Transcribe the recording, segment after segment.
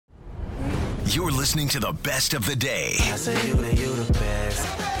You're listening to the best of the day. I say you the best.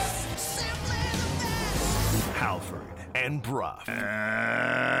 Halford and Brough.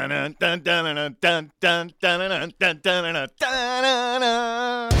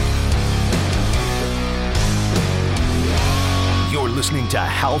 You're listening to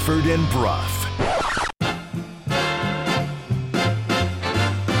Halford and Brough.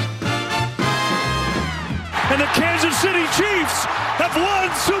 And the Kansas City Chiefs have won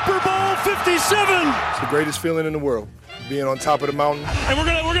Super Bowl 57. It's the greatest feeling in the world, being on top of the mountain. And we're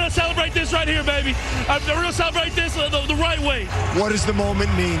gonna celebrate this right here, baby. We're gonna celebrate this the right way. What does the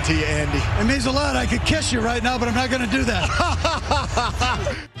moment mean to you, Andy? It means a lot. I could kiss you right now, but I'm not going to do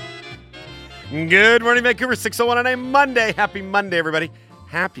that. Good morning, Vancouver. 6:01 on a Monday. Happy Monday, everybody.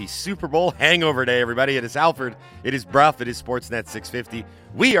 Happy Super Bowl hangover day, everybody. It is Halford. It is Brough. It is Sportsnet 650.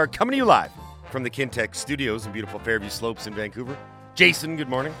 We are coming to you live from the Kintec Studios in beautiful Fairview Slopes in Vancouver. Jason, good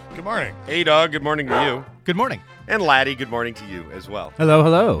morning. Good morning. Hey, Dog, good morning to you. Good morning. And Laddie, good morning to you as well. Hello,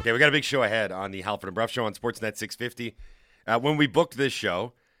 hello. Okay, we got a big show ahead on the Halford and Brough Show on Sportsnet 650. When we booked this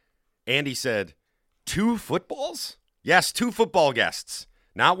show, Andy said, 2 footballs? Yes, 2 football guests.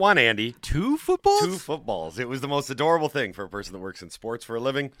 Not one, Andy. 2 footballs? 2 footballs. It was the most adorable thing for a person that works in sports for a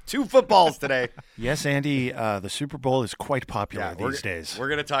living. 2 footballs today. Yes, Andy, the Super Bowl is quite popular these days. We're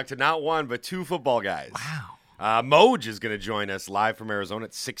going to talk to not one, but 2 football guys. Wow. Moj is going to join us live from Arizona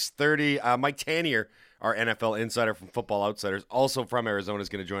at 6:30. Mike Tanier, our NFL insider from Football Outsiders, also from Arizona, is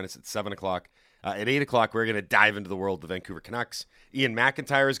going to join us at 7 o'clock. At 8 o'clock, we're going to dive into the world of the Vancouver Canucks. Ian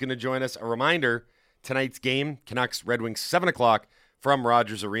McIntyre is going to join us. A reminder, tonight's game, Canucks-Red Wings, 7 o'clock from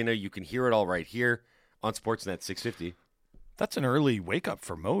Rogers Arena. You can hear it all right here on Sportsnet 650. That's an early wake-up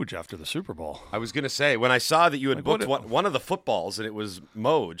for Moj after the Super Bowl. I was going to say, when I saw that you had booked one of the footballs, and it was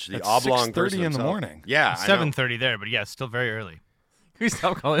Moj, the It's oblong 6:30 person in the himself. morning. Yeah, It's 7:30 there, but yeah, still very early. Can we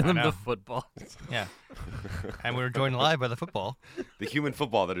stop calling them the football? Yeah. And we were joined live by the football. The human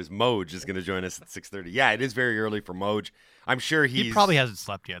football that is Moj is going to join us at 6:30. Yeah, it is very early for Moj. I'm sure He probably hasn't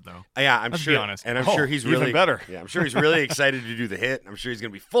slept yet, though. Yeah, I'm Let's sure. be honest. And I'm sure he's even really better. Yeah, I'm sure he's really excited to do the hit. I'm sure he's going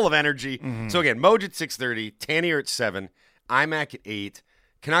to be full of energy. So again, Moj at 6:30, Tanier at 7, IMAC at 8.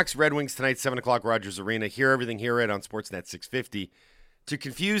 Canucks Red Wings tonight, 7 o'clock, Rogers Arena. Hear everything here right on Sportsnet 650. To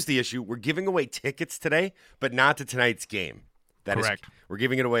confuse the issue, we're giving away tickets today, but not to tonight's game. That is Correct. We're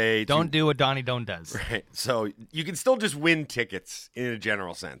giving it away. Don't do what Donnie Don't does. Right. So you can still just win tickets in a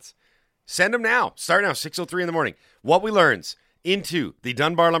general sense. Send them now. Start now, 6:03 in the morning. What we learns into the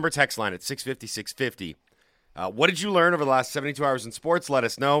Dunbar Lumber text line at 650-650. What did you learn over the last 72 hours in sports? Let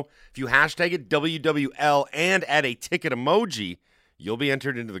us know. If you hashtag it WWL and add a ticket emoji, you'll be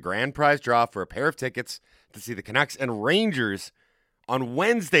entered into the grand prize draw for a pair of tickets to see the Canucks and Rangers on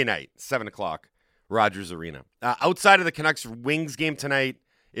Wednesday night, 7 o'clock, Rogers Arena. Outside of the Canucks Wings game tonight,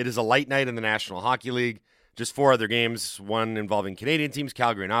 it is a light night in the National Hockey League. Just 4 other games, one involving Canadian teams,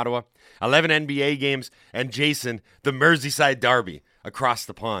 Calgary and Ottawa. 11 NBA games, and Jason, the Merseyside Derby across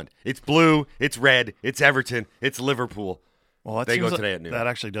the pond. It's blue, it's red, it's Everton, it's Liverpool. Well, that They go seems today at noon. That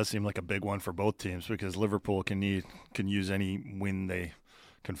actually does seem like a big one for both teams because Liverpool can use any win they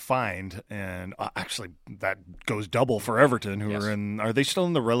can find, and actually that goes double for Everton, who are they still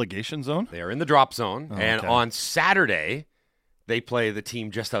in the relegation zone? They are in the drop zone, and okay. on Saturday, they play the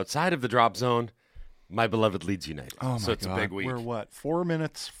team just outside of the drop zone, my beloved Leeds United. Oh my so it's God. a big week. We're what, 4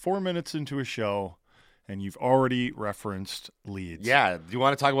 minutes into a show, and you've already referenced Leeds. Yeah, do you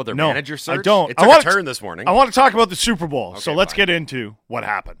want to talk about their No, manager search? I don't. It took a turn this morning. I want to talk about the Super Bowl, so Okay, let's fine. get into what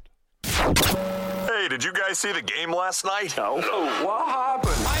happened. Hey, did you guys see the game last night? No. Oh, what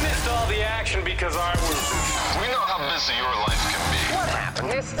happened? I missed all the action because I was... We know how busy your life can be. What happened?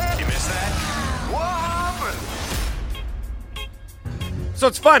 Missed it? You missed that? What happened? So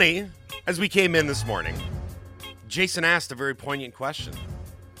it's funny, as we came in this morning, Jason asked a very poignant question.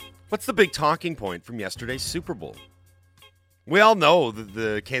 What's the big talking point from yesterday's Super Bowl? We all know that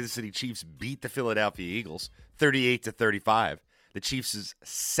the Kansas City Chiefs beat the Philadelphia Eagles 38-35. The Chiefs'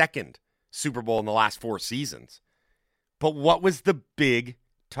 second Super Bowl in the last 4 seasons. But what was the big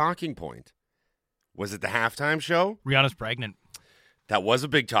talking point? Was it the halftime show? Rihanna's pregnant. That was a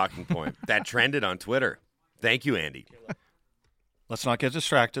big talking point. That trended on Twitter. Thank you, Andy. Let's not get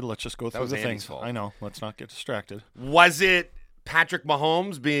distracted. Let's just go That through was the Andy's things. fault. I know. Let's not get distracted. Was it Patrick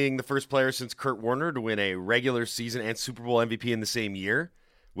Mahomes being the first player since Kurt Warner to win a regular season and Super Bowl MVP in the same year?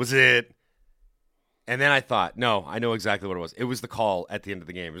 Was it... And then I thought, no, I know exactly what it was. It was the call at the end of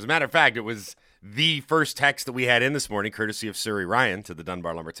the game. As a matter of fact, it was the first text that we had in this morning, courtesy of Surrey Ryan to the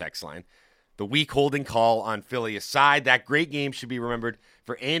Dunbar Lumber text line. The weak holding call on Philly aside, that great game should be remembered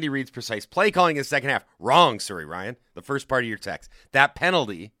for Andy Reid's precise play calling in the second half. Wrong, Surrey Ryan. The first part of your text. That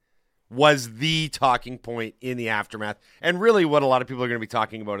penalty was the talking point in the aftermath, and really what a lot of people are going to be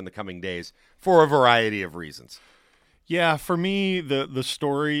talking about in the coming days for a variety of reasons. Yeah, for me, the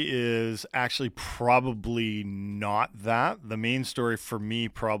story is actually probably not that. The main story for me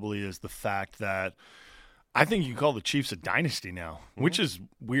probably is the fact that I think you can call the Chiefs a dynasty now, which is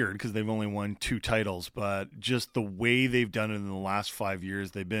weird because they've only won 2 titles, but just the way they've done it in the last 5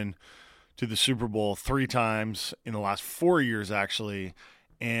 years, they've been to the Super Bowl 3 times in the last 4 years, actually.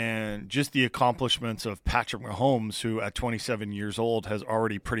 And just the accomplishments of Patrick Mahomes, who at 27 years old has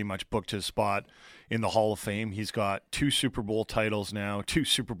already pretty much booked his spot in the Hall of Fame. He's got 2 Super Bowl titles now, 2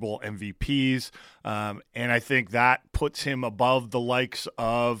 Super Bowl MVPs. And I think that puts him above the likes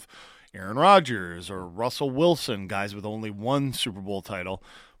of Aaron Rodgers or Russell Wilson, guys with only 1 Super Bowl title.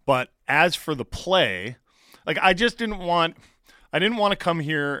 But as for the play, like I didn't want to come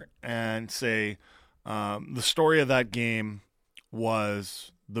here and say the story of that game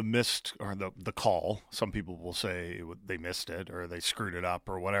was the missed or the call. Some people will say they missed it or they screwed it up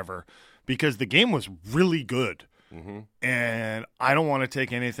or whatever, because the game was really good. Mm-hmm. And I don't want to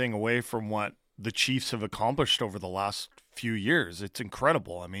take anything away from what the Chiefs have accomplished over the last few years. It's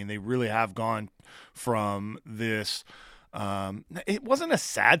incredible. I mean, they really have gone from this it wasn't a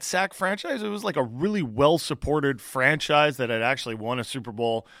sad sack franchise. It was like a really well-supported franchise that had actually won a Super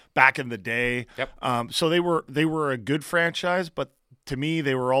Bowl back in the day. Yep. So they were a good franchise, but to me,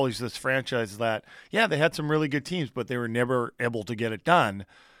 they were always this franchise that, yeah, they had some really good teams, but they were never able to get it done.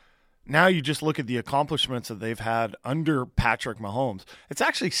 Now you just look at the accomplishments that they've had under Patrick Mahomes. It's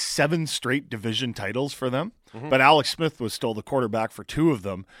actually 7 straight division titles for them, but Alex Smith was still the quarterback for 2 of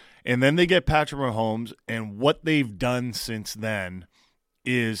them. And then they get Patrick Mahomes, and what they've done since then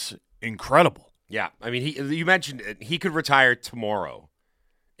is incredible. Yeah, I mean, you mentioned he could retire tomorrow,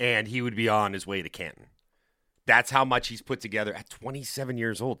 and he would be on his way to Canton. That's how much he's put together at 27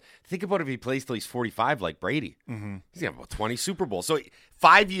 years old. Think about if he plays till he's 45 like Brady. Mm-hmm. He's going to have about 20 Super Bowls. So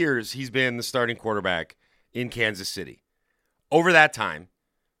 5 years he's been the starting quarterback in Kansas City. Over that time,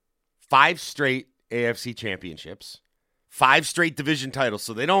 5 straight AFC championships, 5 straight division titles.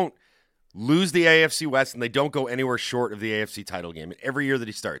 So they don't lose the AFC West and they don't go anywhere short of the AFC title game every year that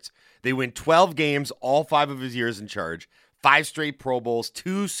he starts. They win 12 games all 5 of his years in charge. 5 straight Pro Bowls,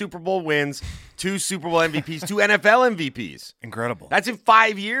 2 Super Bowl wins, 2 Super Bowl MVPs, 2 NFL MVPs. Incredible. That's in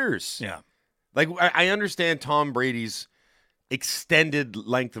 5 years. Yeah. Like, I understand Tom Brady's extended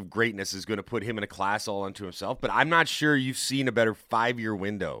length of greatness is going to put him in a class all unto himself, but I'm not sure you've seen a better 5-year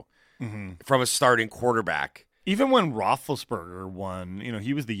window from a starting quarterback. Even when Roethlisberger won,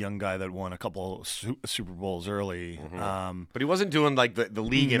 he was the young guy that won a couple Super Bowls early. But he wasn't doing like the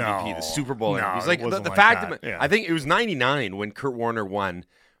league MVP, the Super Bowl MVP. He's like the like fact that. that I think it was 99 when Kurt Warner won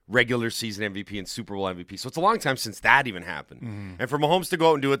regular season MVP and Super Bowl MVP. So it's a long time since that even happened. And for Mahomes to go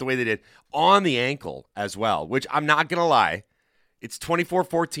out and do it the way they did on the ankle as well, which I'm not going to lie, it's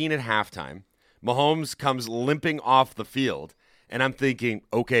 24-14 at halftime. Mahomes comes limping off the field, and I'm thinking,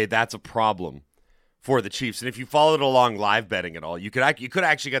 okay, that's a problem for the Chiefs. And if you followed along live betting at all, you could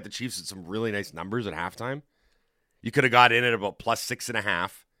actually get the Chiefs at some really nice numbers at halftime. You could have got in at about plus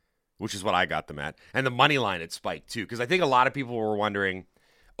 6.5, which is what I got them at. And the money line had spiked too, because I think a lot of people were wondering,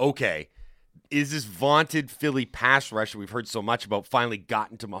 okay, is this vaunted Philly pass rush that we've heard so much about finally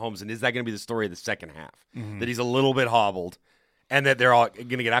gotten to Mahomes, and is that going to be the story of the second half? That he's a little bit hobbled and that they're all going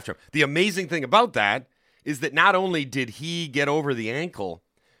to get after him. The amazing thing about that is that not only did he get over the ankle,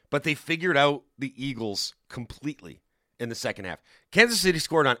 but they figured out the Eagles completely in the second half. Kansas City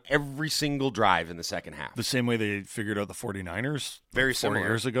scored on every single drive in the second half. The same way they figured out the 49ers very similar 4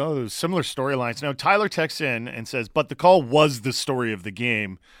 years ago. There was similar storylines. Now, Tyler texts in and says, but the call was the story of the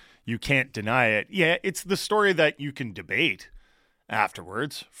game. You can't deny it. Yeah, it's the story that you can debate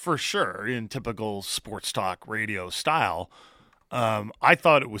afterwards, for sure, in typical sports talk radio style. I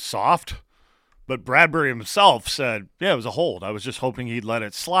thought it was soft. But Bradbury himself said, yeah, it was a hold. I was just hoping he'd let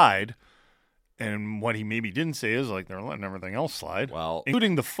it slide. And what he maybe didn't say is, like, they're letting everything else slide. Well,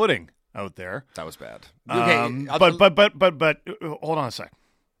 including the footing out there. That was bad. Okay, but hold on a sec.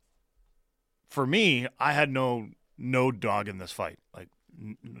 For me, I had no dog in this fight. Like,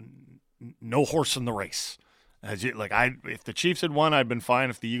 no horse in the race. If the Chiefs had won, I'd been fine.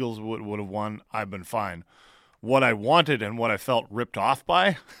 If the Eagles would have won, I'd been fine. What I wanted and what I felt ripped off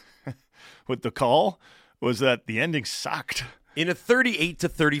by with the call was that the ending sucked. In a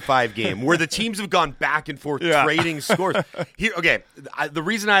 38-35 game where the teams have gone back and forth trading scores. The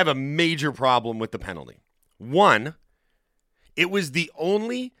reason I have a major problem with the penalty. 1, it was the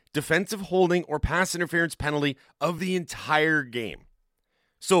only defensive holding or pass interference penalty of the entire game.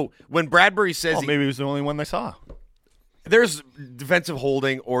 So when Bradbury says... maybe it was the only one they saw. There's defensive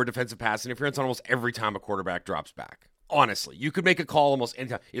holding or defensive pass interference on almost every time a quarterback drops back. Honestly, you could make a call almost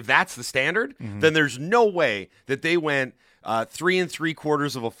anytime. If that's the standard, then there's no way that they went 3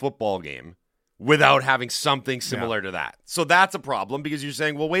 3/4 of a football game without having something similar to that. So that's a problem because you're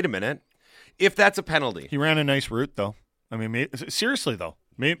saying, well, wait a minute. If that's a penalty. He ran a nice route, though. I mean, seriously, though.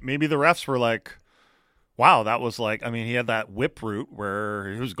 Maybe the refs were like, wow, that was like, I mean, he had that whip route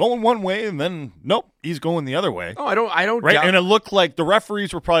where he was going one way and then, nope, he's going the other way. Oh, I don't right? doubt. And it looked like the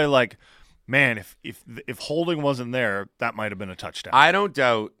referees were probably like, man, if holding wasn't there, that might have been a touchdown. I don't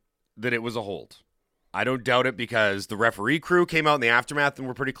doubt that it was a hold. I don't doubt it because the referee crew came out in the aftermath and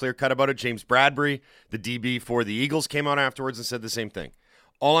were pretty clear-cut about it. James Bradbury, the DB for the Eagles, came out afterwards and said the same thing.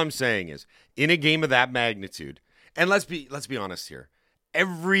 All I'm saying is, in a game of that magnitude, and let's be honest here,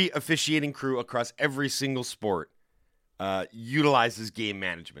 every officiating crew across every single sport utilizes game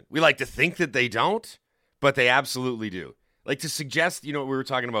management. We like to think that they don't, but they absolutely do. Like to suggest, we were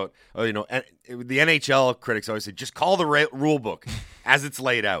talking about, the NHL critics always say, just call the rule book as it's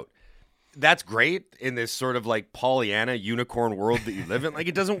laid out. That's great in this sort of like Pollyanna unicorn world that you live in. Like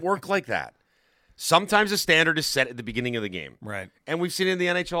it doesn't work like that. Sometimes a standard is set at the beginning of the game. Right. And we've seen it in the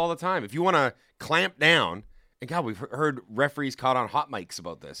NHL all the time. If you want to clamp down, and God, we've heard referees caught on hot mics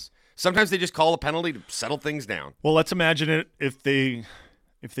about this. Sometimes they just call a penalty to settle things down. Well, let's imagine it if they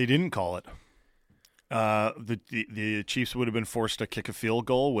didn't call it. The Chiefs would have been forced to kick a field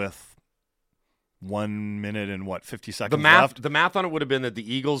goal with 1 minute and 50 seconds left? The math on it would have been that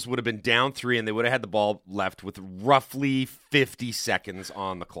the Eagles would have been down 3 and they would have had the ball left with roughly 50 seconds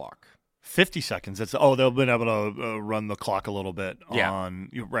on the clock. 50 seconds. They'll have been able to run the clock a little bit.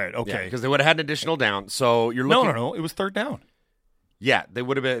 Right. Okay. Because they would have had an additional down. So you're looking. No. It was third down. Yeah, they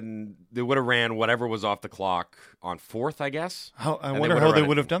would have ran whatever was off the clock on 4th, I guess. I wonder how they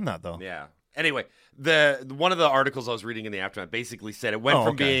would have done that though. Yeah. Anyway, one of the articles I was reading in the aftermath basically said it went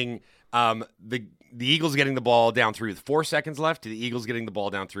from being the Eagles getting the ball down 3 with 4 seconds left to the Eagles getting the ball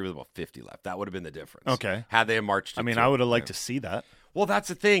down 3 with about 50 left. That would have been the difference. Okay. Had they marched. I mean, I would have liked to see that. Well, that's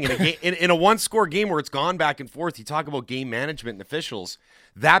the thing. In a one-score game where it's gone back and forth, you talk about game management and officials.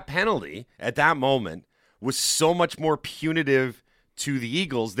 That penalty at that moment was so much more punitive to the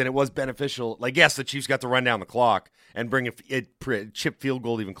Eagles than it was beneficial. Like, yes, the Chiefs got to run down the clock and bring a chip field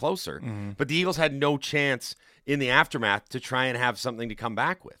goal even closer. Mm-hmm. But the Eagles had no chance in the aftermath to try and have something to come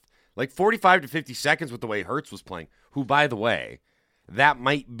back with. Like 45 to 50 seconds with the way Hurts was playing, who, by the way, that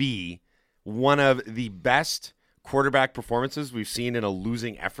might be one of the best quarterback performances we've seen in a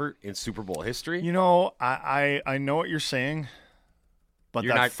losing effort in Super Bowl history. I know what you're saying, but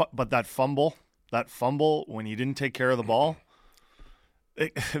that fumble when he didn't take care of the ball. You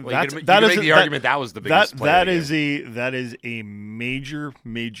can make the argument that was the biggest play. That is a major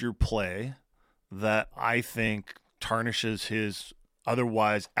play that I think tarnishes his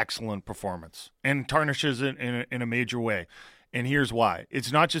otherwise excellent performance and tarnishes it in a major way. And here's why.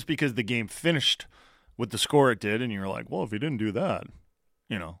 It's not just because the game finished with the score it did, and you're like, well, if he didn't do that,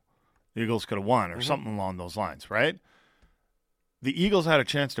 the Eagles could have won or something along those lines, right? The Eagles had a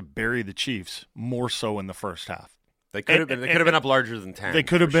chance to bury the Chiefs more so in the first half. They could have been up larger than 10. They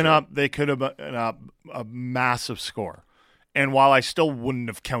could have been up. They could have been up a massive score. And while I still wouldn't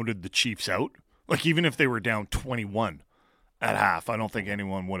have counted the Chiefs out, like even if they were down 21 at half, I don't think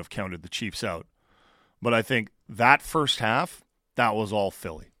anyone would have counted the Chiefs out. But I think that first half, that was all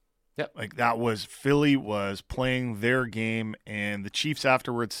Philly. Yep. Like that was Philly was playing their game, and the Chiefs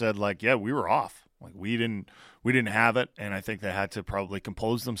afterwards said, like, yeah, we were off. Like we didn't have it, and I think they had to probably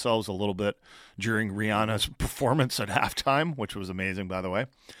compose themselves a little bit during Rihanna's performance at halftime, which was amazing, by the way.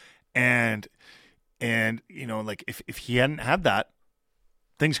 And like if he hadn't had that,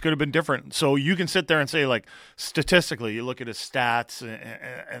 things could have been different. So you can sit there and say, like, statistically, you look at his stats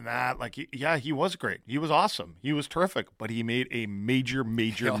and that, like, yeah, he was great. He was awesome. He was terrific, but he made a major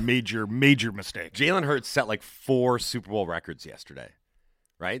mistake. Jalen Hurts set like 4 Super Bowl records yesterday,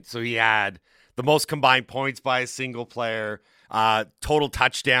 right? So he had the most combined points by a single player, total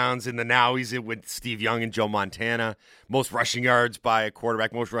touchdowns in the now he's in with Steve Young and Joe Montana, most rushing yards by a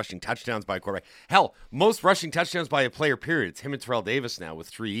quarterback, most rushing touchdowns by a quarterback. Hell, most rushing touchdowns by a player, period. It's him and Terrell Davis now with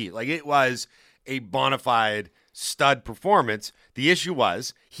 3. Like, it was a bona fide stud performance. The issue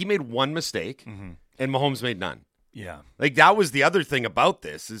was he made one mistake and Mahomes made none. Yeah. Like, that was the other thing about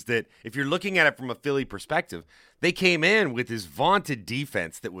this, is that if you're looking at it from a Philly perspective, they came in with this vaunted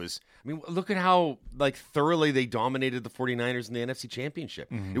defense that was, I mean, look at how, like, thoroughly they dominated the 49ers in the NFC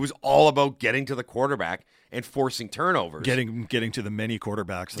Championship. It was all about getting to the quarterback and forcing turnovers. Getting to the many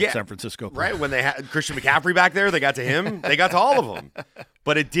quarterbacks that San Francisco played. Right, when they had Christian McCaffrey back there, they got to him. They got to all of them.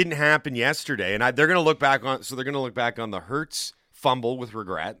 But it didn't happen yesterday. And they're going to look back on the Hurts fumble with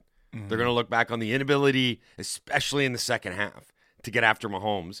regret. They're going to look back on the inability, especially in the second half, to get after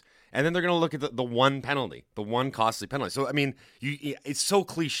Mahomes. And then they're going to look at the one penalty, the one costly penalty. So, I mean, it's so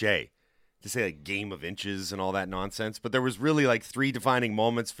cliche to say like game of inches and all that nonsense. But there was really like 3 defining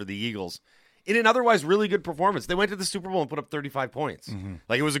moments for the Eagles in an otherwise really good performance. They went to the Super Bowl and put up 35 points.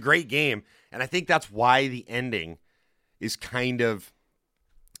 Like, it was a great game. And I think that's why the ending is kind of...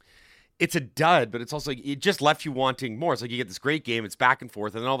 It's a dud, but it's also like, it just left you wanting more. It's like you get this great game, it's back and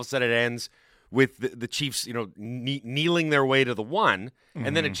forth, and then all of a sudden it ends with the Chiefs, kneeling their way to the one,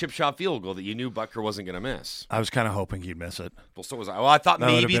 and then a chip shot field goal that you knew Butker wasn't going to miss. I was kind of hoping he'd miss it. Well, so was I. Well, I thought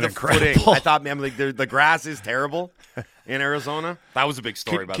maybe the footing. I thought, man, like the grass is terrible in Arizona. That was a big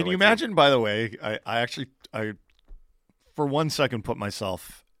story. By the way, can you imagine? By the way, I for 1 second put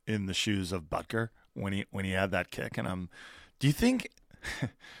myself in the shoes of Butker when he had that kick, and do you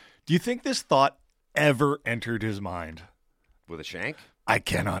think this thought ever entered his mind? With a shank? I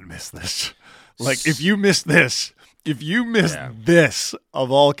cannot miss this. Like, if you miss this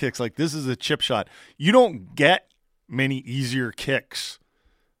of all kicks, like, this is a chip shot. You don't get many easier kicks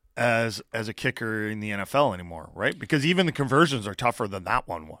as a kicker in the NFL anymore, right? Because even the conversions are tougher than that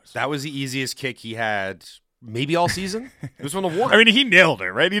one was. That was the easiest kick he had maybe all season. It was from the one. I mean, he nailed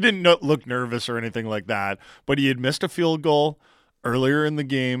it, right? He didn't look nervous or anything like that, but he had missed a field goal earlier in the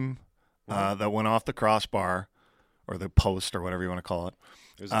game that went off the crossbar or the post or whatever you want to call it.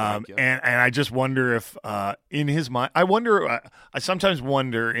 And I just wonder if in his mind, I sometimes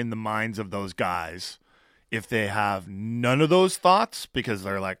wonder in the minds of those guys if they have none of those thoughts because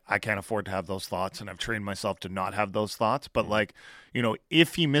they're like, I can't afford to have those thoughts and I've trained myself to not have those thoughts. But like,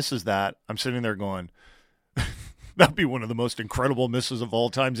 if he misses that, I'm sitting there going, that'd be one of the most incredible misses of all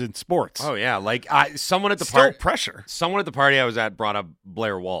times in sports. Oh yeah, like someone at the pressure. Someone at the party I was at brought up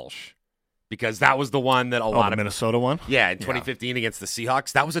Blair Walsh because that was the one that a lot of Minnesota one. Yeah, in 2015 against the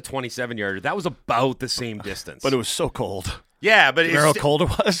Seahawks, that was a 27-yarder. That was about the same distance, but it was so cold. Yeah, but how cold it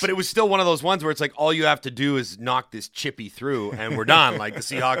was. But it was still one of those ones where it's like all you have to do is knock this chippy through, and we're done. Like the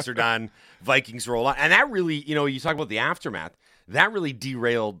Seahawks are done, Vikings roll on, and that really, you talk about the aftermath. That really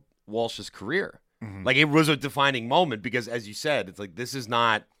derailed Walsh's career. Like, it was a defining moment because, as you said, it's like this is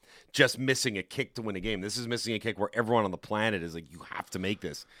not just missing a kick to win a game. This is missing a kick where everyone on the planet is like, you have to make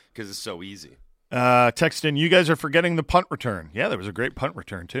this because it's so easy. Text in, you guys are forgetting the punt return. Yeah, there was a great punt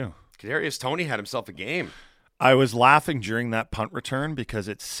return, too. Kadarius Toney had himself a game. I was laughing during that punt return because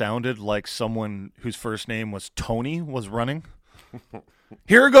it sounded like someone whose first name was Tony was running.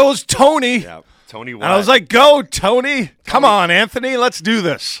 Here goes Tony. Yeah, Tony. And I was like, "Go, Tony! Come on, Anthony, let's do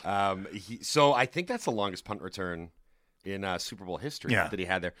this." So I think that's the longest punt return in Super Bowl history that he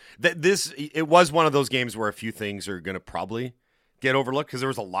had there. It was one of those games where a few things are going to probably get overlooked because there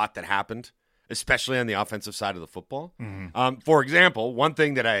was a lot that happened, especially on the offensive side of the football. For example, one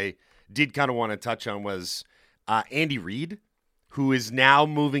thing that I did kind of want to touch on was Andy Reid, who is now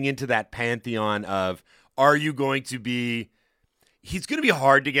moving into that pantheon of, are you going to be... He's going to be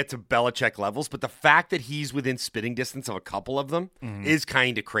hard to get to Belichick levels, but the fact that he's within spitting distance of a couple of them is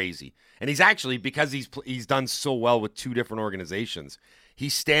kind of crazy. And he's actually, because he's done so well with 2 different organizations, he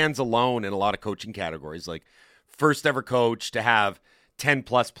stands alone in a lot of coaching categories, like first ever coach to have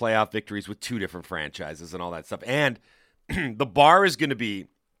 10-plus playoff victories with 2 different franchises and all that stuff. And the bar is going to be,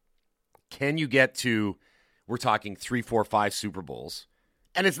 can you get to, we're talking 3, 4, 5 Super Bowls?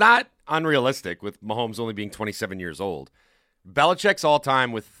 And it's not unrealistic with Mahomes only being 27 years old. Belichick's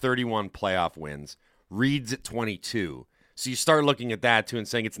all-time with 31 playoff wins. Reid's at 22. So you start looking at that, too, and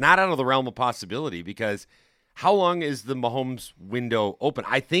saying it's not out of the realm of possibility because how long is the Mahomes window open?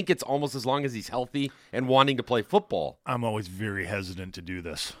 I think it's almost as long as he's healthy and wanting to play football. I'm always very hesitant to do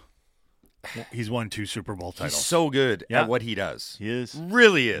this. He's won 2 Super Bowl titles. He's so good at what he does. He is.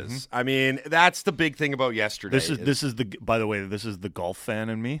 Really is. I mean, that's the big thing about yesterday. This is by the way, this is the golf fan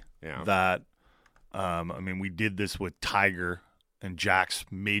in me that I mean, we did this with Tiger and Jack's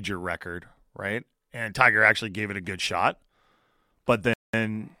major record, right? And Tiger actually gave it a good shot. But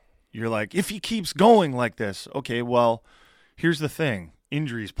then you're like, if he keeps going like this, okay, well, here's the thing.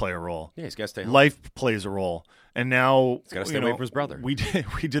 Injuries play a role. Yeah, he's got to stay home. Life plays a role. And now he's got to stay away from his brother. We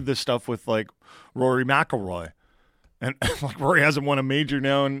did this stuff with like Rory McIlroy. And like Rory hasn't won a major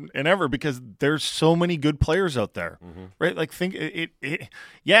now and ever because there's so many good players out there, right? Like think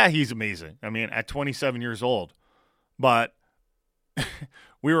yeah, he's amazing. I mean, at 27 years old, but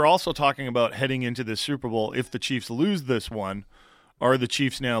we were also talking about heading into this Super Bowl. If the Chiefs lose this one, are the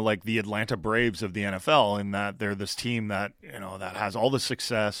Chiefs now like the Atlanta Braves of the NFL in that they're this team that, you know, that has all the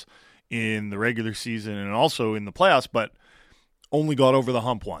success in the regular season and also in the playoffs, but only got over the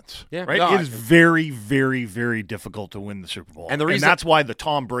hump once, right? No, it is very, very, very difficult to win the Super Bowl. And the reason that's why the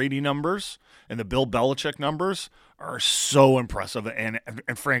Tom Brady numbers and the Bill Belichick numbers are so impressive and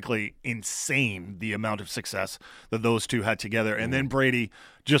frankly insane, the amount of success that those two had together. And then Brady,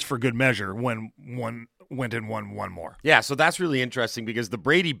 just for good measure, went and won one more. Yeah, so that's really interesting because the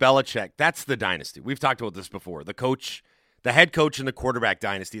Brady-Belichick, that's the dynasty. We've talked about this before. The head coach and the quarterback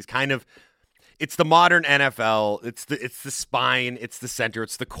dynasty is kind of, it's the modern NFL. It's the spine. It's the center.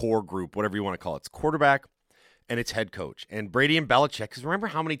 It's the core group, whatever you want to call it. It's quarterback and it's head coach. And Brady and Belichick, because remember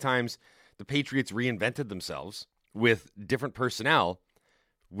how many times the Patriots reinvented themselves with different personnel,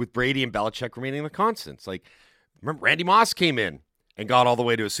 with Brady and Belichick remaining the constants. Like, remember Randy Moss came in and got all the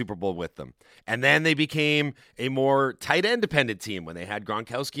way to a Super Bowl with them. And then they became a more tight end dependent team when they had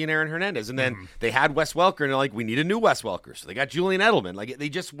Gronkowski and Aaron Hernandez. And then they had Wes Welker, and they're like, we need a new Wes Welker. So they got Julian Edelman. Like, they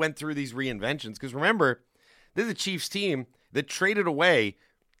just went through these reinventions. Because remember, this is a Chiefs team that traded away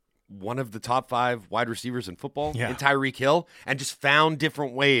one of the top 5 wide receivers in football, in Tyreek Hill, and just found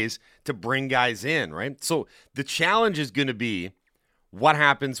different ways to bring guys in, right? So the challenge is going to be what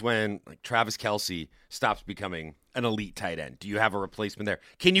happens when like Travis Kelce stops becoming an elite tight end? Do you have a replacement there?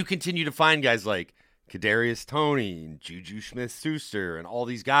 Can you continue to find guys like Kadarius Toney and Juju Smith-Schuster and all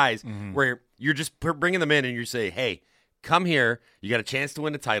these guys where you're just bringing them in and you say, hey, come here. You got a chance to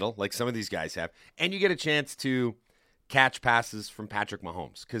win a title like some of these guys have, and you get a chance to catch passes from Patrick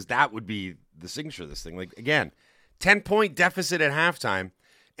Mahomes, because that would be the signature of this thing. Like, again, 10-point deficit at halftime,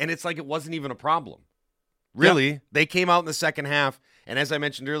 and it's like it wasn't even a problem. Really, they came out in the second half, and as I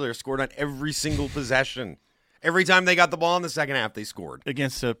mentioned earlier, scored on every single possession. Every time they got the ball in the second half, they scored.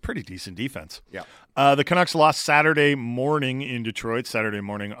 Against a pretty decent defense. Yeah. The Canucks lost Saturday morning in Detroit, Saturday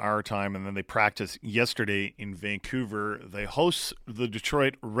morning our time, and then they practiced yesterday in Vancouver. They host the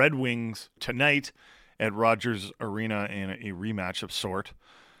Detroit Red Wings tonight at Rogers Arena in a rematch of sort.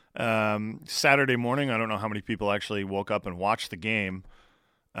 Saturday morning, I don't know how many people actually woke up and watched the game.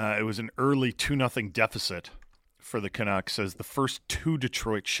 It was an early 2-0 deficit for the Canucks as the first 2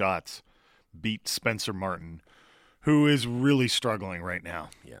 Detroit shots beat Spencer Martin, who is really struggling right now.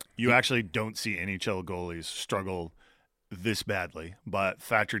 Yeah. You actually don't see NHL goalies struggle this badly, but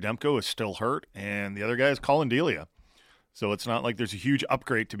Thatcher Demko is still hurt, and the other guy is Colin Delia. So it's not like there's a huge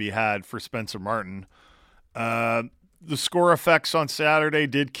upgrade to be had for Spencer Martin. The score effects on Saturday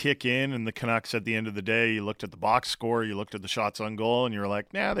did kick in, and the Canucks at the end of the day, you looked at the box score, you looked at the shots on goal, and you were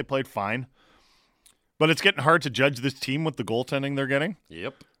like, nah, they played fine. But it's getting hard to judge this team with the goaltending they're getting.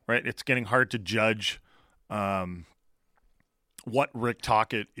 Yep. Right? It's getting hard to judge what Rick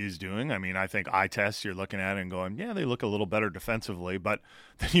Tocchet is doing. I mean, I think eye test, you're looking at it and going, yeah, they look a little better defensively. But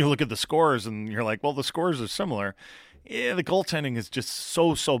then you look at the scores, and you're like, well, the scores are similar. Yeah, the goaltending is just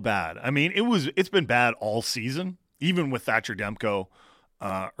so bad. I mean, it's been bad all season. Even with Thatcher Demko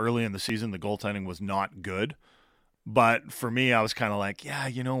early in the season, the goaltending was not good. But for me, I was kind of like, yeah,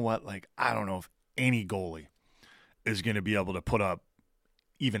 you know what? Like, I don't know if any goalie is going to be able to put up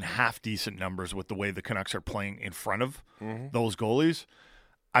even half-decent numbers with the way the Canucks are playing in front of those goalies.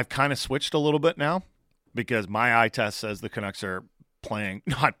 I've kind of switched a little bit now because my eye test says the Canucks are playing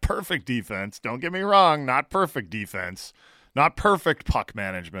not perfect defense. Don't get me wrong, not perfect defense, not perfect puck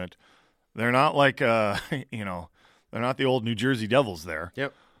management. They're not like, they're not the old New Jersey Devils there.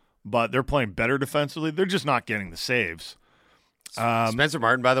 Yep. But they're playing better defensively. They're just not getting the saves. Spencer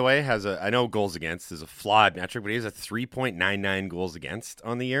Martin, by the way, I know goals against is a flawed metric, but he has a 3.99 goals against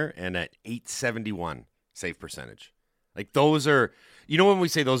on the year and an 871 save percentage. Like, those are, when we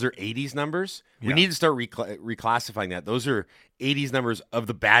say those are 80s numbers, we need to start reclassifying that. Those are 80s numbers of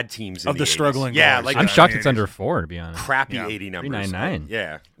the bad teams of the 80s. struggling. Yeah, I'm shocked it's under 4, to be honest. Crappy 80 numbers. 399.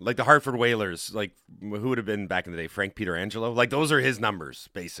 Yeah, like the Hartford Whalers. Like, who would have been back in the day? Frank Pietrangelo. Like, those are his numbers,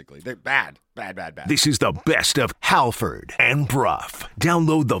 basically. They're bad. This is the best of Halford and Brough.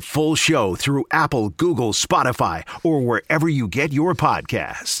 Download the full show through Apple, Google, Spotify, or wherever you get your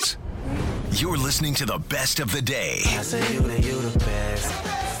podcasts. You're listening to the best of the day. I say you the best.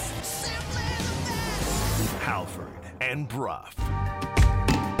 Halford and Brough.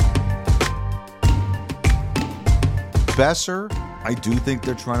 Besser, I do think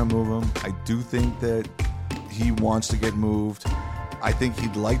they're trying to move him. I do think that he wants to get moved. I think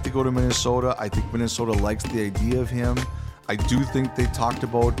he'd like to go to Minnesota. I think Minnesota likes the idea of him. I do think they talked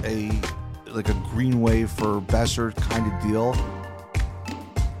about a Greenway for Besser kind of deal.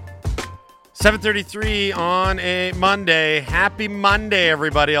 7:33 on a Monday. Happy Monday,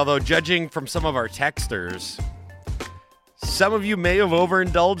 everybody. Although judging from some of our texters, some of you may have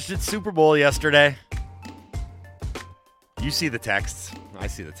overindulged at Super Bowl yesterday. You see the texts. I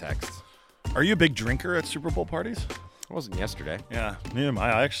see the texts. Are you a big drinker at Super Bowl parties? I wasn't yesterday. Yeah, neither am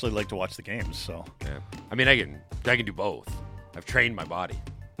I. I actually like to watch the games. So yeah, I mean, I can do both. I've trained my body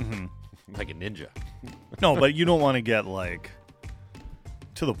like a ninja. No, but you don't want to get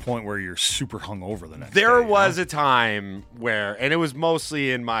to the point where you're super hungover the next day. There was a time where, and it was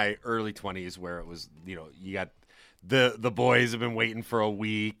mostly in my early 20s, where it was, you got the boys have been waiting for a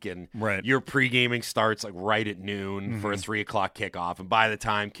week, and your pre-gaming starts right at noon for a 3 o'clock kickoff, and by the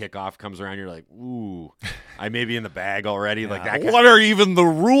time kickoff comes around, you're like, ooh, I may be in the bag already. Yeah. What are even the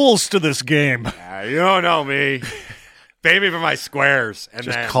rules to this game? You don't know me. Pay me for my squares. And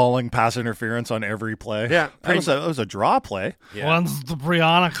just then calling pass interference on every play. Yeah. That was a draw play. Yeah. When's the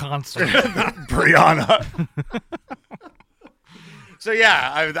Brianna concert? Brianna. So,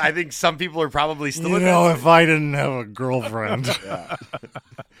 yeah, I think some people are probably still in if I didn't have a girlfriend,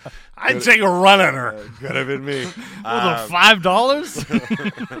 I'd take a run at her. Could have been me.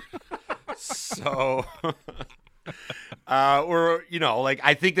 $5? So,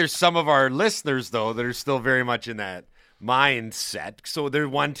 I think there's some of our listeners, though, that are still very much in that mindset. So there's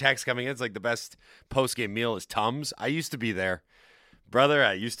one text coming in. It's the best post-game meal is Tums. I used to be there. Brother,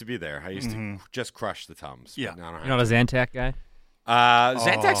 I used to be there. I used to just crush the Tums. Yeah. You're not a Zantac guy?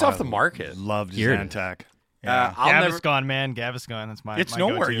 Zantak's off the market. Loved Zantac. Gaviscon, man. Gaviscon. That's my It's my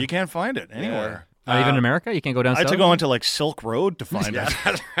nowhere. go-to. You can't find it anywhere. Not even in America? You can't go down I had south? to go into Silk Road to find it.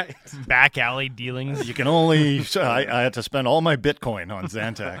 That's right. Back alley dealings. You can only... I had to spend all my Bitcoin on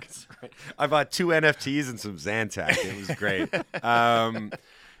Zantac. That's right. I bought 2 NFTs and some Zantac. It was great.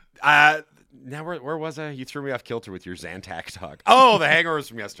 Now, where was I? You threw me off kilter with your Zantac talk. Oh, the hangovers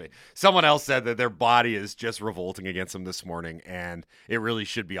from yesterday. Someone else said that their body is just revolting against them this morning, and it really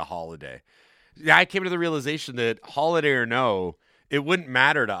should be a holiday. Yeah, I came to the realization that holiday or no, it wouldn't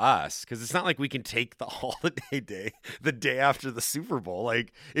matter to us because it's not like we can take the holiday day the day after the Super Bowl.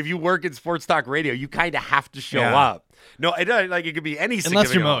 If you work in sports talk radio, you kind of have to show up. No, it could be any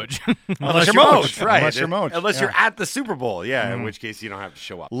unless you're Moj. Unless you're Moj, right? Unless you're Moj, unless you're at the Super Bowl, in which case you don't have to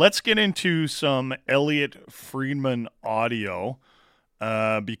show up. Let's get into some Elliot Friedman audio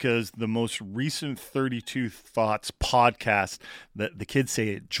because the most recent 32 Thoughts podcast, that the kids say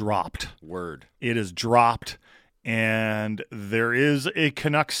it dropped. Word. It is dropped. And there is a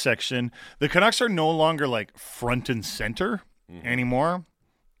Canucks section. The Canucks are no longer front and center anymore.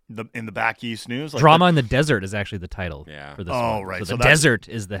 In the Back East News, Drama in the Desert is actually the title for this one. Oh, right. So the desert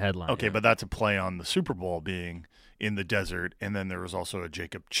is the headline. Okay, but that's a play on the Super Bowl being in the desert, and then there was also a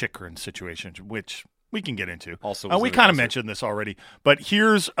Jacob Chychrun situation, which we can get into. Also, we kind of mentioned this already, but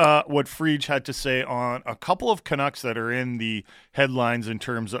here's what Friedge had to say on a couple of Canucks that are in the headlines in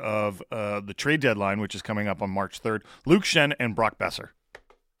terms of the trade deadline, which is coming up on March 3rd. Luke Schenn and Brock Besser.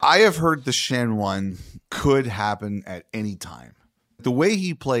 I have heard the Schenn one could happen at any time. The way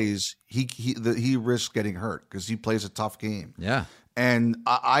he plays, he risks getting hurt because he plays a tough game. Yeah. And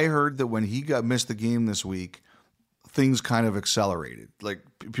I heard that when he missed the game this week, things kind of accelerated.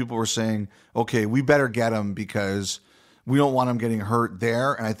 People were saying, okay, we better get him because we don't want him getting hurt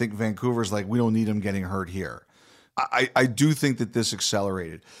there. And I think Vancouver's we don't need him getting hurt here. I do think that this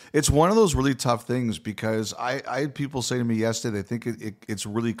accelerated. It's one of those really tough things because I had people say to me yesterday, they think it's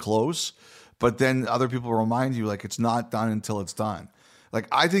really close. But then other people remind you, it's not done until it's done.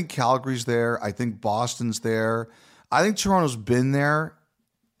 I think Calgary's there. I think Boston's there. I think Toronto's been there.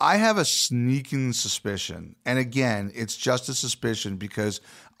 I have a sneaking suspicion. And again, it's just a suspicion because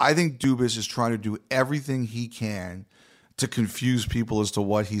I think Dubas is trying to do everything he can to confuse people as to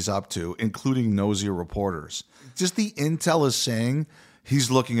what he's up to, including nosy reporters. Just the intel is saying he's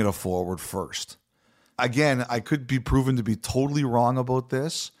looking at a forward first. Again, I could be proven to be totally wrong about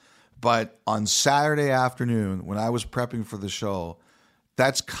this. But on Saturday afternoon, when I was prepping for the show,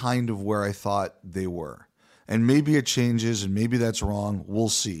 that's kind of where I thought they were. And maybe it changes, and maybe that's wrong. We'll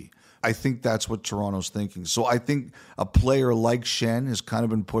see. I think that's what Toronto's thinking. So I think a player like Schenn has kind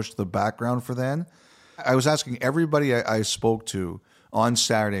of been pushed to the background for then. I was asking everybody I spoke to on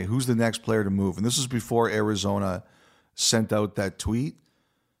Saturday, who's the next player to move? And this was before Arizona sent out that tweet.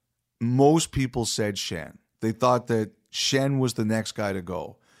 Most people said Schenn. They thought that Schenn was the next guy to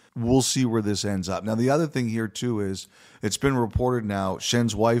go. we'll see where this ends up. Now, the other thing here, too, is it's been reported now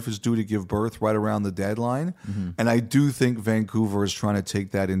Schen's wife is due to give birth right around the deadline. And I do think Vancouver is trying to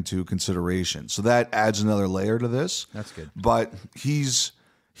take that into consideration. So that adds another layer to this. That's good. But he's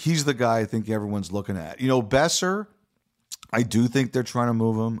the guy I think everyone's looking at. Besser, I do think they're trying to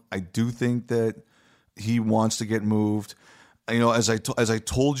move him. I do think that he wants to get moved. As I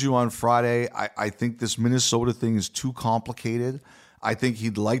told you on Friday, I think this Minnesota thing is too complicated. I think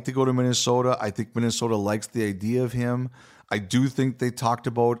he'd like to go to Minnesota. I think Minnesota likes the idea of him. I do think they talked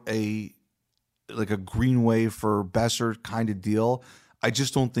about a Greenway for Besser kind of deal. I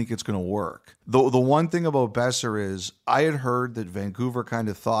just don't think it's going to work. The one thing about Besser is I had heard that Vancouver kind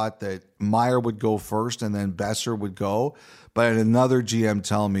of thought that Meyer would go first and then Besser would go. But I had another GM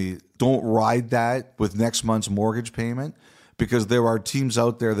tell me, don't ride that with next month's mortgage payment, because there are teams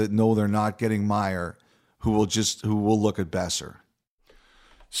out there that know they're not getting Meyer who will look at Besser.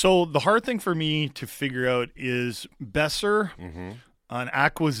 So the hard thing for me to figure out is Besser an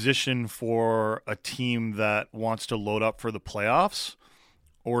acquisition for a team that wants to load up for the playoffs,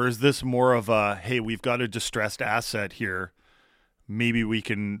 or is this more of a, hey, we've got a distressed asset here, maybe we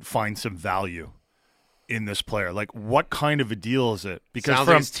can find some value in this player? Like, what kind of a deal is it? Because sounds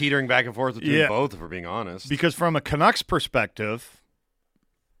like it's teetering back and forth between both, if we're being honest. Because from a Canucks perspective,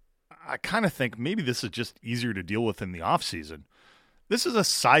 I kind of think maybe this is just easier to deal with in the offseason. This is a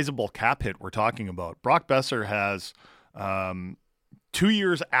sizable cap hit we're talking about. Brock Besser has 2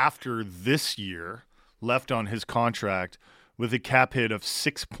 years after this year left on his contract with a cap hit of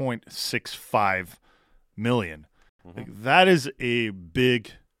 $6.65 million. That is a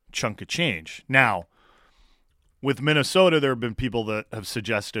big chunk of change. Now, with Minnesota, there have been people that have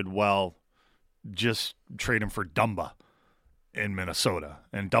suggested, well, just trade him for Dumba in Minnesota,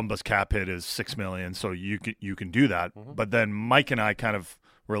 and Dumba's cap hit is $6 million, so you can do that. But then Mike and I kind of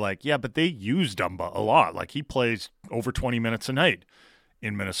were like, yeah, but they use Dumba a lot. Like, he plays over 20 minutes a night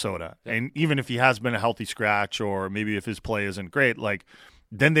in Minnesota, and even if he has been a healthy scratch, or maybe if his play isn't great, like,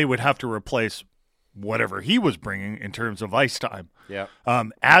 then they would have to replace whatever he was bringing in terms of ice time. Yeah.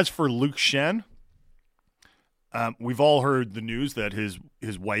 As for Luke Schenn, we've all heard the news that his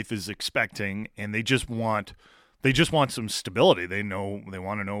wife is expecting, and they just want some stability. They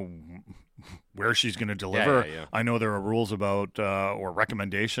want to know where she's going to deliver. Yeah. I know there are rules about or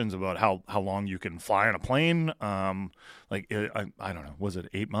recommendations about how long you can fly on a plane. I don't know. Was it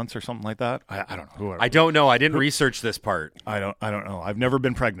 8 months or something like that? I don't know. I don't know. I didn't research this part. I don't know. I've never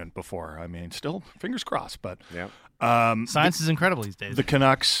been pregnant before. I mean, still fingers crossed. But science is incredible these days. The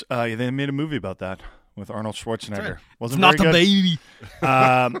Canucks, they made a movie about that with Arnold Schwarzenegger. Wasn't it's not very a good. baby.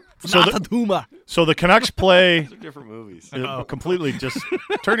 It's not a tumor. So the Canucks play. Those are different movies. Completely. Just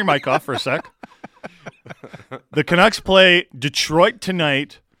turn your mic off for a sec. The Canucks play Detroit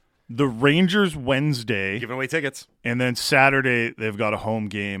tonight, the Rangers Wednesday, giving away tickets, and then Saturday they've got a home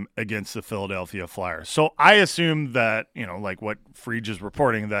game against the Philadelphia Flyers. So I assume that, like what Friedge is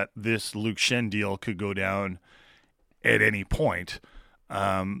reporting, that this Luke Schenn deal could go down at any point.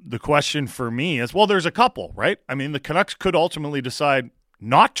 The question for me is, well, there's a couple, right? I mean, the Canucks could ultimately decide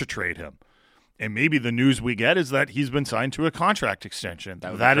not to trade him. And maybe the news we get is that he's been signed to a contract extension.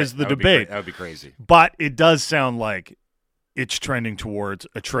 That is the debate. That would be crazy. But it does sound like it's trending towards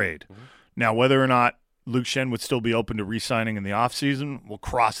a trade. Now, whether or not Luke Schenn would still be open to re-signing in the offseason, we'll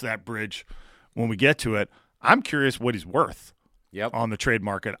cross that bridge when we get to it. I'm curious what he's worth. On the trade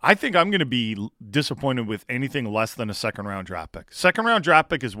market. I think I'm going to be disappointed with anything less than a second-round draft pick. Second-round draft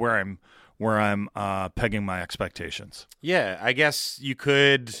pick is where I'm pegging my expectations. Yeah, I guess you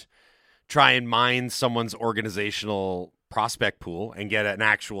could try and mine someone's organizational prospect pool and get an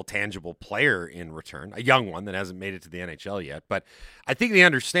actual tangible player in return, a young one that hasn't made it to the NHL yet. But I think the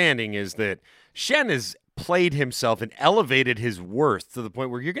understanding is that Schenn has played himself and elevated his worth to the point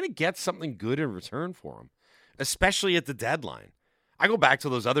where you're going to get something good in return for him, especially at the deadline. I go back to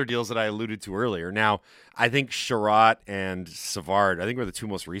those other deals that I alluded to earlier. Now, I think Sherratt and Savard, I think were the two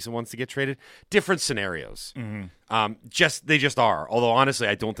most recent ones to get traded. Different scenarios. They just are. Although, honestly,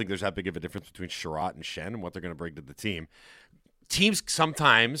 I don't think there's that big of a difference between Sherratt and Schenn and what they're going to bring to the team. Teams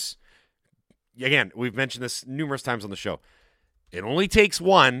sometimes, again, we've mentioned this numerous times on the show, it only takes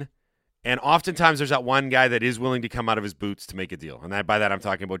one, and oftentimes there's that one guy that is willing to come out of his boots to make a deal. And by that, I'm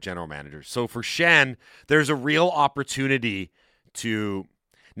talking about general managers. So for Schenn, there's a real opportunity to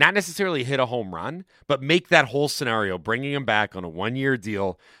not necessarily hit a home run, but make that whole scenario, bringing him back on a 1-year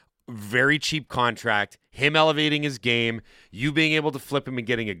deal, very cheap contract, him elevating his game, you being able to flip him and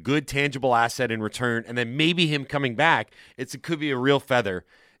getting a good tangible asset in return, and then maybe him coming back. It could be a real feather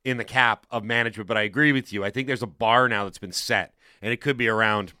in the cap of management, but I agree with you. I think there's a bar now that's been set, and it could be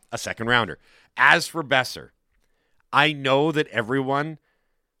around a second rounder. As for Besser, I know that everyone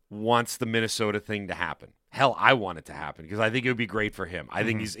wants the Minnesota thing to happen. Hell, I want it to happen because I think it would be great for him. I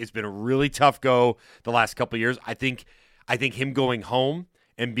think it's been a really tough go the last couple of years. I think him going home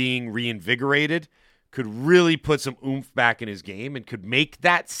and being reinvigorated could really put some oomph back in his game and could make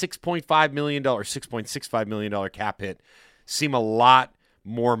that $6.5 million, $6.65 million cap hit seem a lot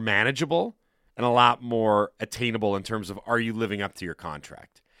more manageable and a lot more attainable in terms of, are you living up to your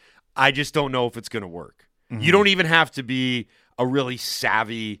contract? I just don't know if it's going to work. You don't even have to be a really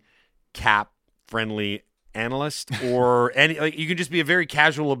savvy cap-friendly analyst or any. Like, you can just be a very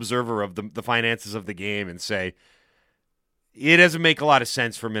casual observer of the finances of the game and say, it doesn't make a lot of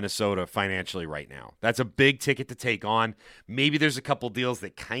sense for Minnesota financially right now. That's a big ticket to take on. Maybe there's a couple deals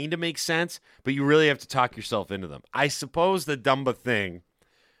that kind of make sense, but you really have to talk yourself into them. I suppose the Dumba thing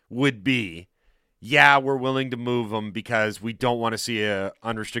would be, yeah, we're willing to move him because we don't want to see a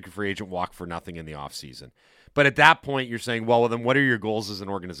unrestricted free agent walk for nothing in the offseason. But at that point, you're saying, well, then what are your goals as an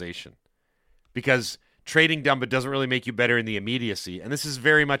organization? Because trading Dumba doesn't really make you better in the immediacy, and this is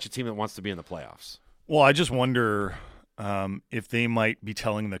very much a team that wants to be in the playoffs. Well, I just wonder if they might be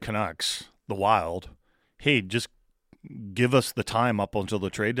telling the Canucks, the Wild, hey, just give us the time up until the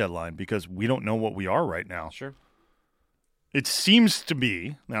trade deadline because we don't know what we are right now. Sure. It seems to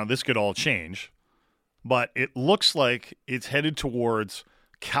be, now this could all change, but it looks like it's headed towards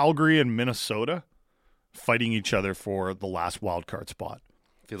Calgary and Minnesota fighting each other for the last wild card spot.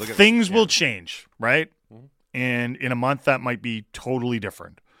 If you look at Things will change, right? Mm-hmm. And in a month, that might be totally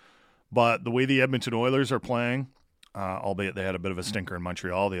different. But the way the Edmonton Oilers are playing, albeit they had a bit of a stinker in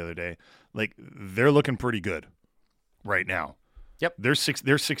Montreal the other day, like they're looking pretty good right now. Yep. They're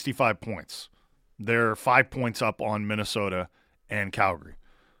 65 points. They're 5 points up on Minnesota and Calgary.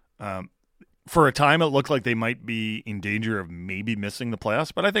 For a time, it looked like they might be in danger of maybe missing the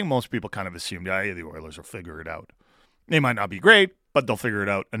playoffs, but I think most people kind of assumed, yeah, the Oilers will figure it out. They might not be great, but they'll figure it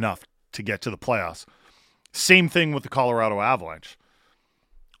out enough to get to the playoffs. Same thing with the Colorado Avalanche.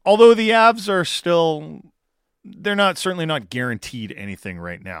 Although the Avs are still, they're certainly not guaranteed anything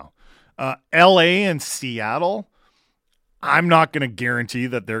right now. LA and Seattle, I'm not going to guarantee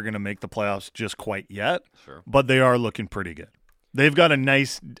that they're going to make the playoffs just quite yet, but they are looking pretty good. They've got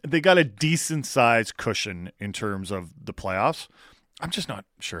a decent sized cushion in terms of the playoffs. I'm just not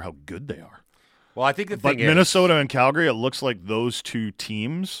sure how good they are. Well, I think the thing is, Minnesota and Calgary, it looks like those two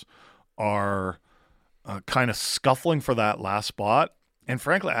teams are kind of scuffling for that last spot. And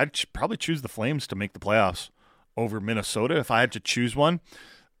frankly, I'd probably choose the Flames to make the playoffs over Minnesota if I had to choose one.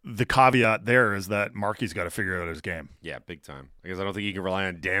 The caveat there is that Markey's got to figure out his game. Yeah, big time. Because I don't think you can rely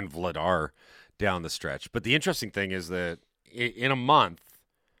on Dan Vladar down the stretch. But the interesting thing is that in a month,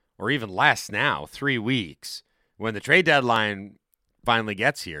 or even less now, 3 weeks, when the trade deadline finally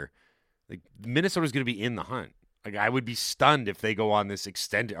gets here, like Minnesota's going to be in the hunt. Like, I would be stunned if they go on this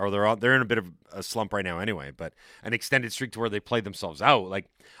extended, or they're in a bit of a slump right now anyway, but an extended streak to where they play themselves out. Like,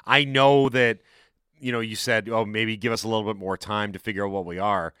 I know that, you said, oh, maybe give us a little bit more time to figure out what we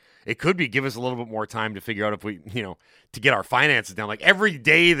are. It could be give us a little bit more time to figure out if we, to get our finances down. Like, every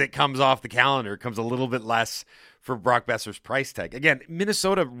day that comes off the calendar comes a little bit less for Brock Besser's price tag. Again,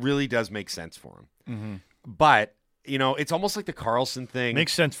 Minnesota really does make sense for him. Mm-hmm. But, it's almost like the Karlsson thing.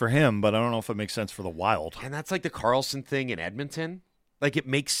 Makes sense for him, but I don't know if it makes sense for the Wild. And that's like the Karlsson thing in Edmonton. Like, it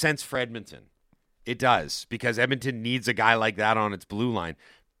makes sense for Edmonton. It does, because Edmonton needs a guy like that on its blue line.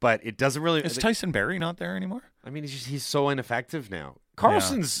 But it doesn't really... Is Tyson Barrie not there anymore? I mean, he's so ineffective now.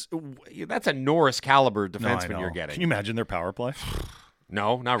 Karlsson's... Yeah. That's a Norris caliber defenseman you're getting. Can you imagine their power play?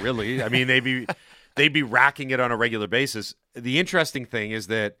 No, not really. I mean, they'd be racking it on a regular basis. The interesting thing is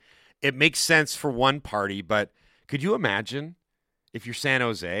that it makes sense for one party, but could you imagine if you're San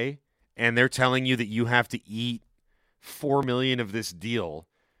Jose and they're telling you that you have to eat $4 million of this deal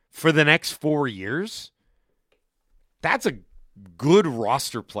for the next 4 years? That's a good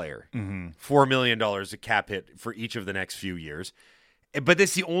roster player. Mm-hmm. $4 million a cap hit for each of the next few years. But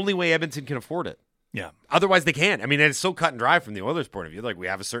that's the only way Edmonton can afford it. Yeah. Otherwise, they can't. I mean, it's so cut and dry from the Oilers' point of view. Like, we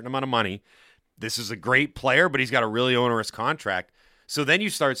have a certain amount of money. This is a great player, but he's got a really onerous contract. So then you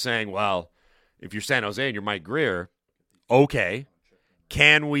start saying, well, if you're San Jose and you're Mike Grier, okay,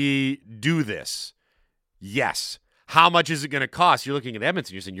 can we do this? Yes. How much is it going to cost? You're looking at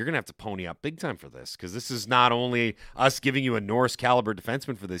Edmonton. You're saying you're going to have to pony up big time for this, because this is not only us giving you a Norris caliber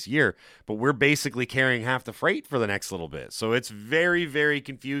defenseman for this year, but we're basically carrying half the freight for the next little bit. So it's very, very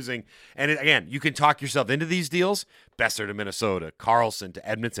confusing. And again, you can talk yourself into these deals, Besser to Minnesota, Karlsson to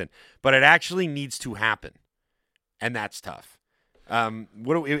Edmonton, but it actually needs to happen, and that's tough. And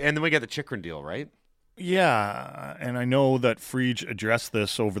then we got the Chychrun deal, right? Yeah, and I know that Frege addressed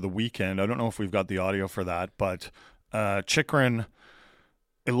this over the weekend. I don't know if we've got the audio for that, but Chychrun,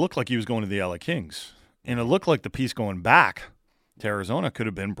 it looked like he was going to the LA Kings. And it looked like the piece going back to Arizona could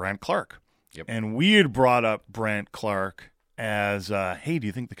have been Brandt Clarke. Yep. And we had brought up Brandt Clarke as, hey, do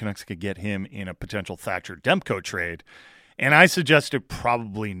you think the Canucks could get him in a potential Thatcher Demko trade? And I suggested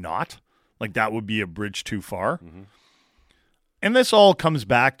probably not. Like, that would be a bridge too far. Mm-hmm. And this all comes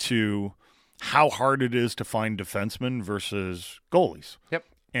back to how hard it is to find defensemen versus goalies. Yep.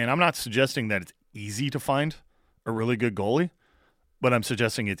 And I'm not suggesting that it's easy to find a really good goalie, but I'm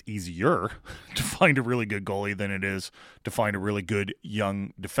suggesting it's easier to find a really good goalie than it is to find a really good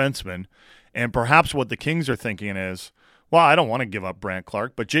young defenseman. And perhaps what the Kings are thinking is, well, I don't want to give up Brandt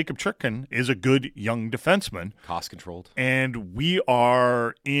Clarke, but Jacob Chychrun is a good young defenseman. Cost controlled. And we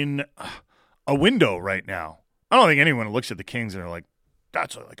are in a window right now. I don't think anyone looks at the Kings and are like,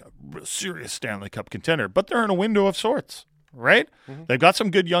 that's like a serious Stanley Cup contender. But they're in a window of sorts, right? Mm-hmm. They've got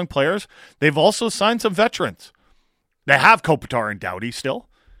some good young players. They've also signed some veterans. They have Kopitar and Doughty still.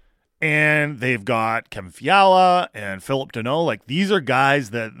 And they've got Kevin Fiala and Philip Deneau. Like, these are guys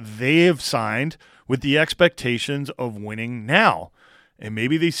that they have signed with the expectations of winning now. And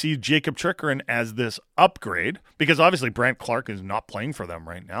maybe they see Jacob Chychrun as this upgrade, because obviously Brandt Clarke is not playing for them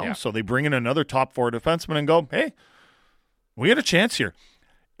right now. Yeah. So they bring in another top four defenseman and go, hey, we got a chance here.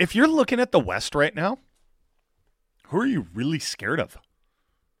 If you're looking at the West right now, who are you really scared of?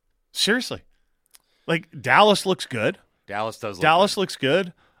 Seriously. Like, Dallas looks good. Dallas looks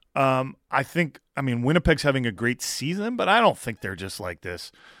good. Winnipeg's having a great season, but I don't think they're just like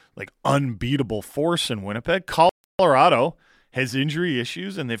this, like, unbeatable force in Winnipeg. Colorado has injury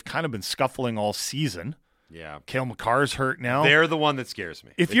issues, and they've kind of been scuffling all season. Yeah. Cale Makar's hurt now. They're the one that scares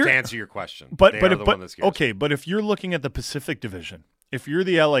me. To answer your question. But if you're looking at the Pacific Division, if you're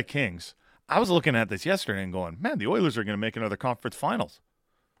the LA Kings, I was looking at this yesterday and going, man, the Oilers are going to make another conference finals.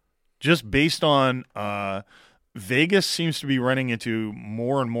 Just based on Vegas seems to be running into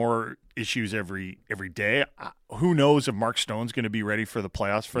more and more issues every day. Who knows if Mark Stone's going to be ready for the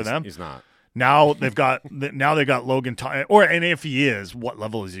playoffs for them? He's not. Now they've got Logan Thompson, and if he is, what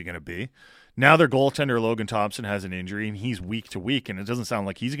level is he going to be? Now their goaltender Logan Thompson has an injury, and he's week to week, and it doesn't sound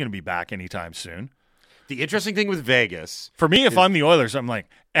like he's going to be back anytime soon. The interesting thing with Vegas, for me, if I'm the Oilers, I'm like,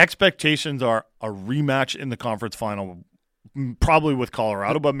 expectations are a rematch in the conference final, probably with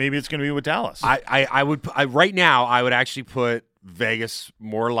Colorado, but maybe it's going to be with Dallas. Right now, I would actually put Vegas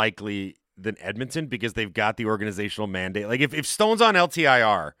more likely than Edmonton, because they've got the organizational mandate. Like, if Stone's on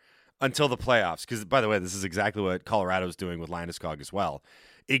LTIR until the playoffs, because, by the way, this is exactly what Colorado's doing with Landeskog as well.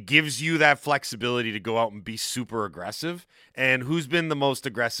 It gives you that flexibility to go out and be super aggressive. And who's been the most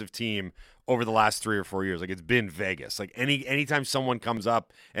aggressive team over the last 3 or 4 years? Like, it's been Vegas. Like, anytime someone comes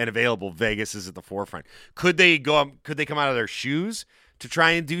up and available, Vegas is at the forefront. Could they come out of their shoes to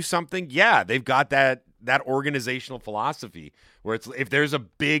try and do something? Yeah, they've got that organizational philosophy where it's, if there's a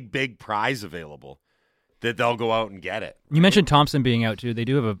big prize available, that they'll go out and get it. Right? You mentioned Thompson being out, too. They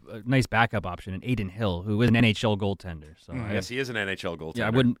do have a nice backup option in Aiden Hill, who is an NHL goaltender. So yes, he is an NHL goaltender. Yeah, I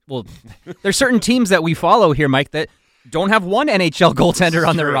wouldn't. Well, there's certain teams that we follow here, Mike, that don't have one NHL goaltender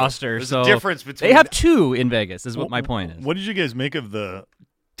on their roster. There's so a difference between they have two in Vegas, is what my point is. What did you guys make of the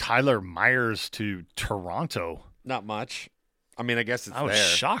Tyler Myers to Toronto? Not much. I mean, I guess it's I was there.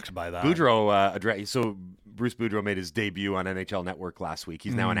 shocked by that. Boudreau, so Bruce Boudreau made his debut on NHL Network last week.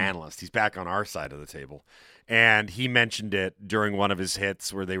 He's now an analyst. He's back on our side of the table. And he mentioned it during one of his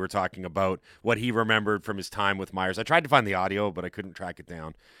hits where they were talking about what he remembered from his time with Myers. I tried to find the audio, but I couldn't track it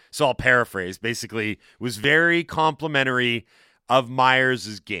down. So I'll paraphrase. Basically, was very complimentary of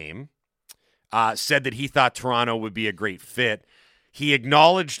Myers' game. Said that he thought Toronto would be a great fit. He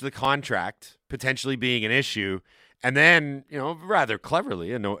acknowledged the contract potentially being an issue. And then, rather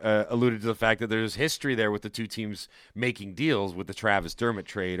cleverly, alluded to the fact that there's history there with the two teams making deals with the Travis Dermott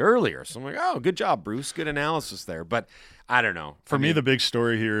trade earlier. So I'm like, oh, good job, Bruce. Good analysis there. But I don't know. For me, the big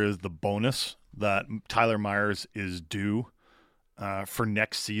story here is the bonus that Tyler Myers is due for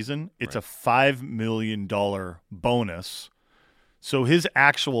next season. It's a $5 million bonus. So his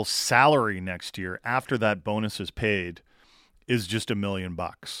actual salary next year, after that bonus is paid, is just $1 million.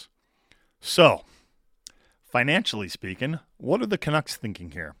 So, financially speaking, what are the Canucks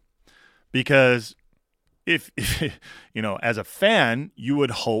thinking here? Because if as a fan, you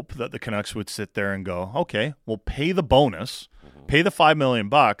would hope that the Canucks would sit there and go, okay, we'll pay the bonus, pay the $5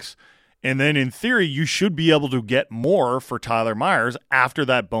 million, and then in theory, you should be able to get more for Tyler Myers after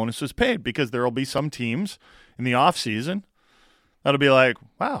that bonus is paid, because there will be some teams in the offseason that'll be like,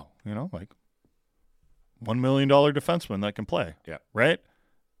 wow, like $1 million defenseman that can play. Yeah. Right?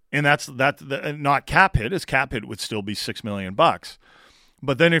 And that's not cap hit. His cap hit would still be $6 million.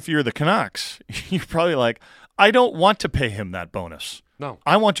 But then if you're the Canucks, you're probably like, I don't want to pay him that bonus. No.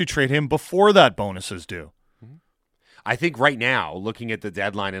 I want to trade him before that bonus is due. I think right now, looking at the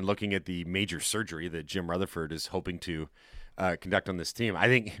deadline and looking at the major surgery that Jim Rutherford is hoping to conduct on this team, I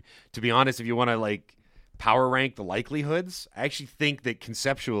think, to be honest, if you want to like power rank the likelihoods, I actually think that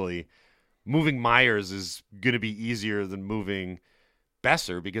conceptually moving Myers is going to be easier than moving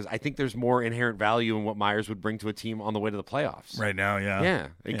Besser, because I think there's more inherent value in what Myers would bring to a team on the way to the playoffs. Right now, yeah.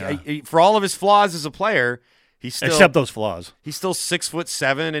 For all of his flaws as a player, he's still, except those flaws, he's still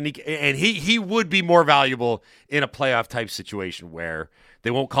 6'7", and he would be more valuable in a playoff type situation where they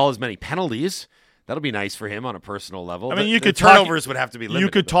won't call as many penalties. That'll be nice for him on a personal level. I mean, the turnovers would have to be limited.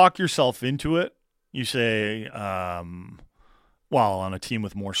 You could talk yourself into it. You say, on a team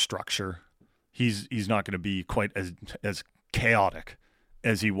with more structure, he's not going to be quite as chaotic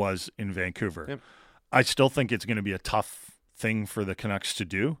as he was in Vancouver. Yep. I still think it's going to be a tough thing for the Canucks to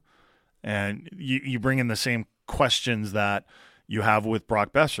do. And you bring in the same questions that you have with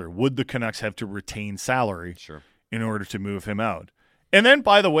Brock Besser. Would the Canucks have to retain salary in order to move him out? And then,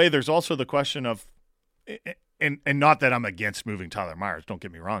 by the way, there's also the question of, and not that I'm against moving Tyler Myers, don't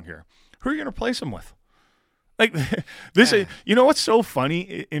get me wrong here. Who are you going to replace him with? Like this, you know what's so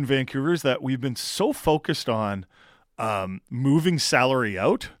funny in Vancouver is that we've been so focused on moving salary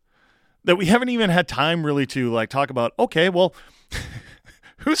out that we haven't even had time really to like talk about, okay, well,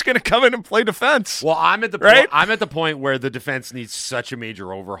 who's going to come in and play defense? Well, I'm at the point where the defense needs such a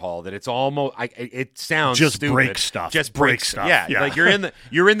major overhaul that it's almost it sounds just stupid. break stuff. Just break stuff. Yeah, like you're in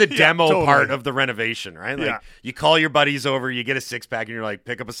the demo totally. part of the renovation, right? Like you call your buddies over, you get a 6-pack, and you're like,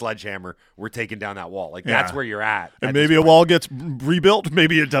 pick up a sledgehammer. We're taking down that wall. Like that's where you're at. And maybe a wall gets rebuilt,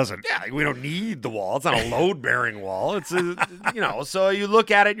 maybe it doesn't. Yeah, like, we don't need the wall. It's not a load-bearing wall. It's so you look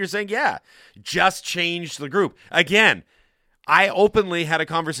at it and you're saying, yeah, just change the group again. I openly had a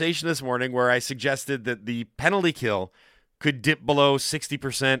conversation this morning where I suggested that the penalty kill could dip below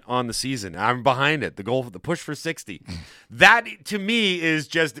 60% on the season. I'm behind it. The push for 60. That, to me, is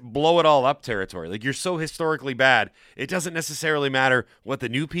just blow it all up territory. Like, you're so historically bad, it doesn't necessarily matter what the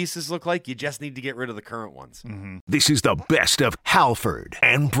new pieces look like. You just need to get rid of the current ones. Mm-hmm. This is the best of Halford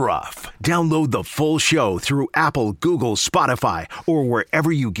and Brough. Download the full show through Apple, Google, Spotify, or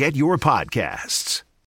wherever you get your podcasts.